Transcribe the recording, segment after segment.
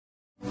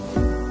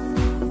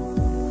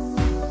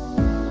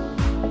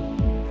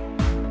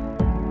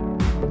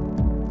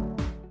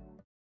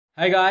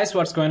Hi guys,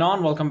 what's going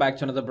on? Welcome back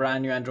to another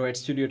brand new Android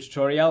Studio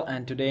tutorial,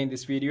 and today in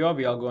this video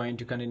we are going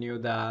to continue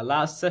the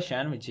last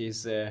session, which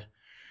is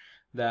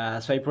the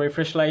swipe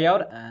refresh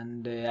layout.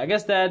 And I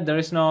guess that there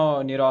is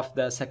no need of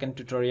the second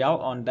tutorial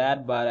on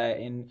that, but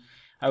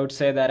I would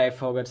say that I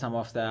forgot some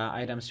of the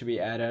items to be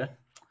added,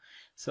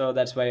 so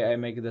that's why I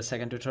make the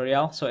second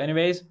tutorial. So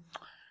anyways,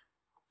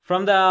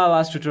 from the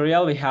last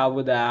tutorial we have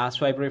with the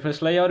swipe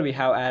refresh layout, we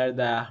have added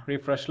the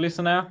refresh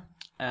listener.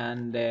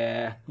 And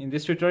in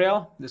this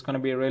tutorial, this is going to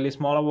be a really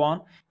smaller one.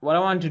 What I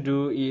want to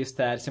do is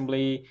that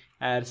simply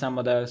add some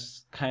other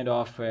kind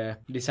of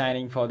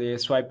designing for the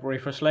swipe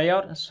refresh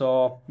layout.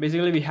 So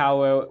basically we have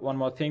one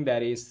more thing,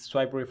 that is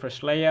swipe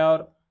refresh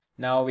layout.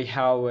 Now we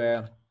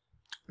have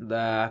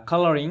the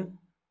coloring.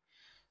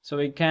 So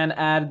we can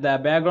add the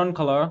background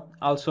color.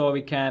 Also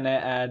we can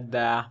add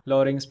the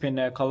loading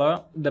spinner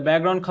color. The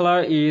background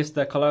color is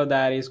the color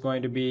that is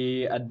going to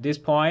be at this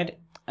point,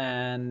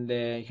 and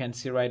you can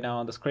see right now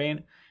on the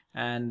screen.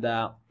 And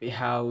we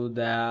have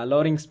the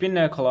loading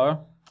spinner color,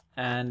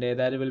 and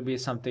that will be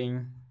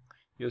something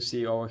you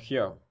see over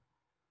here.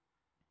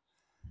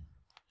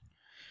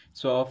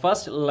 So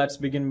first let's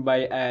begin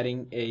by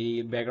adding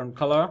a background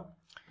color.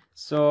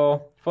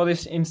 So for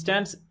this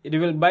instance, it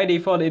will by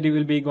default it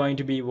will be going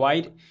to be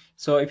white.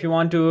 So if you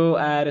want to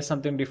add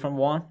something different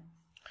one,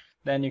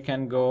 then you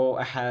can go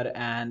ahead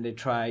and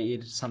try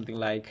it something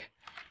like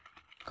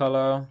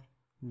color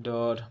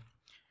dot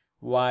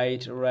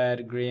white,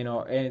 red, green,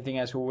 or anything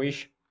as you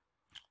wish.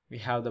 We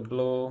have the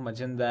blue,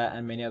 magenta,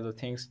 and many other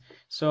things.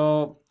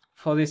 So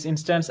for this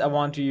instance I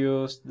want to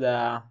use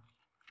the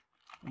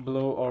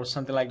blue or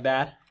something like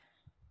that.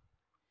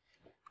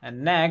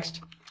 And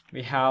next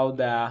we have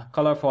the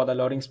color for the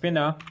loading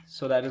spinner,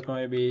 so that is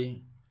going to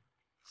be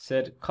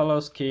set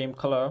color scheme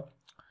color.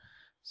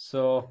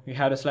 So you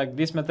have to select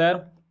this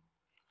method,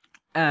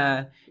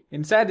 and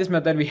inside this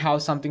method we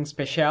have something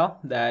special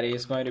that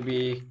is going to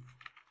be,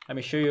 let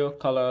me show you,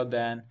 color.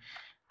 Then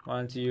I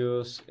want to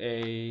use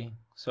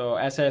so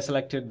as I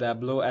selected the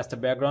blue as the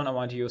background, I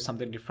want to use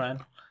something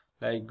different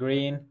like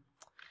green.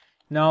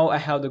 Now I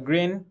have the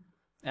green,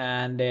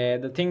 and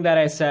the thing that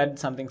I said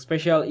something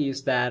special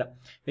is that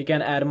we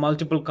can add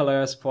multiple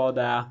colors for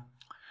the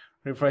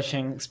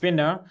refreshing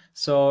spinner.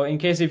 So in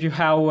case if you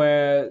have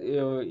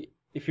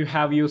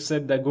used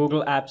the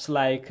Google apps,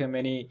 like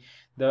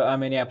there are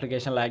many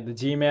applications like the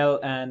Gmail,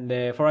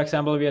 and for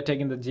example we are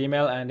taking the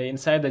Gmail, and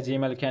inside the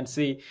Gmail you can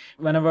see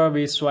whenever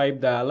we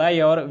swipe the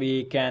layout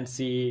we can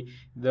see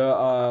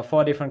the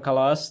 4 different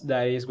colors,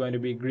 that is going to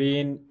be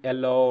green,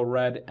 yellow,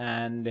 red,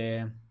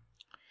 and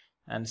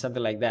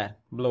something like that,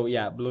 blue.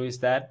 Yeah, blue is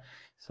that.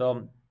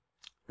 So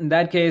in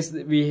that case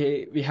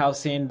we have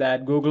seen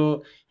that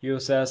Google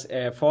uses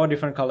 4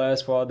 different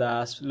colors for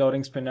the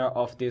loading spinner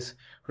of this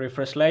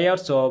refresh layout.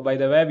 So by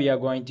the way, we are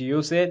going to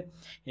use it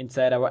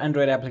inside our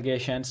Android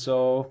application.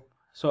 So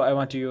I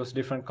want to use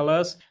different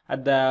colors.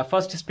 At the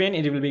first spin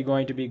it will be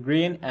going to be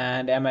green,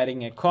 and I'm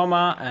adding a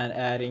comma and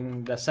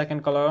adding the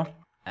second color,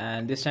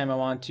 and this time I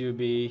want to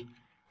be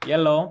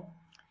yellow.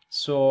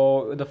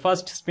 So the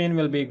first spin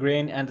will be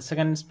green, and the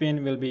second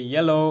spin will be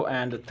yellow,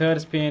 and the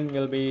third spin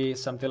will be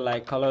something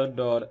like color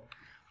dot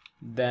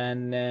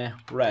then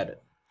red.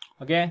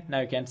 Okay,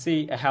 now you can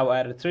see I have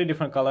added 3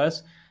 different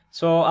colors.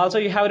 So also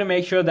you have to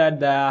make sure that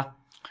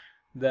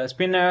the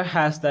spinner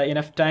has the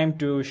enough time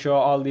to show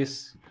all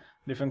these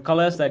different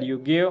colors that you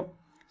give.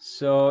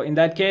 So in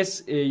that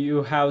case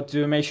you have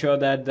to make sure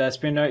that the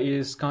spinner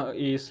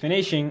is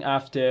finishing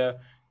after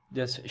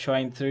just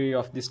showing 3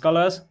 of these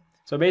colors.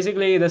 So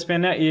basically the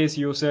spinner is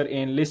used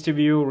in list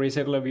view,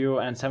 recycler view,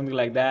 and something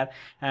like that.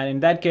 And in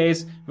that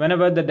case,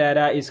 whenever the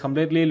data is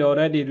completely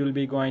loaded, it will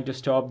be going to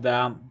stop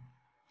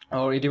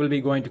it will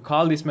be going to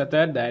call this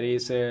method, that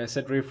is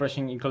set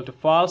refreshing equal to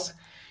false.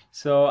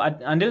 So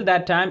until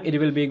that time it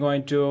will be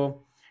going to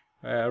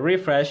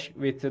refresh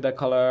with the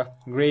color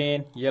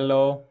green,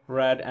 yellow,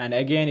 red, and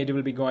again it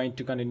will be going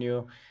to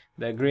continue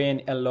the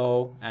green,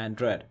 yellow, and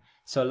red.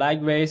 So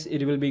likewise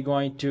it will be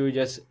going to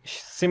just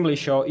simply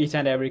show each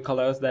and every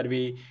colors that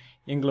we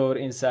include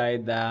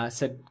inside the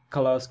set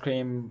color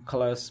scheme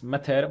colors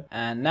method.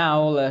 And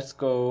now let's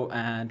go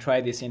and try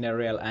this in a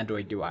real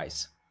Android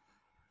device.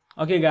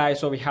 Okay guys,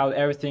 so we have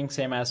everything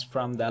same as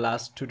from the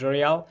last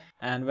tutorial,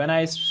 and when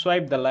I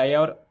swipe the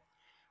layout,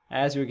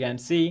 as you can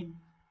see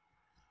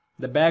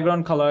the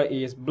background color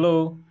is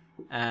blue,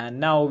 and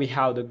now we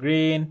have the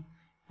green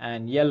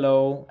and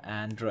yellow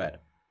and red,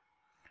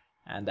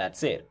 and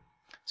that's it.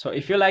 So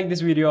if you like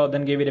this video,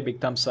 then give it a big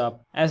thumbs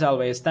up. As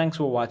always, thanks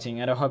for watching,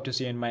 and I hope to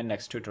see you in my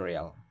next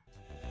tutorial.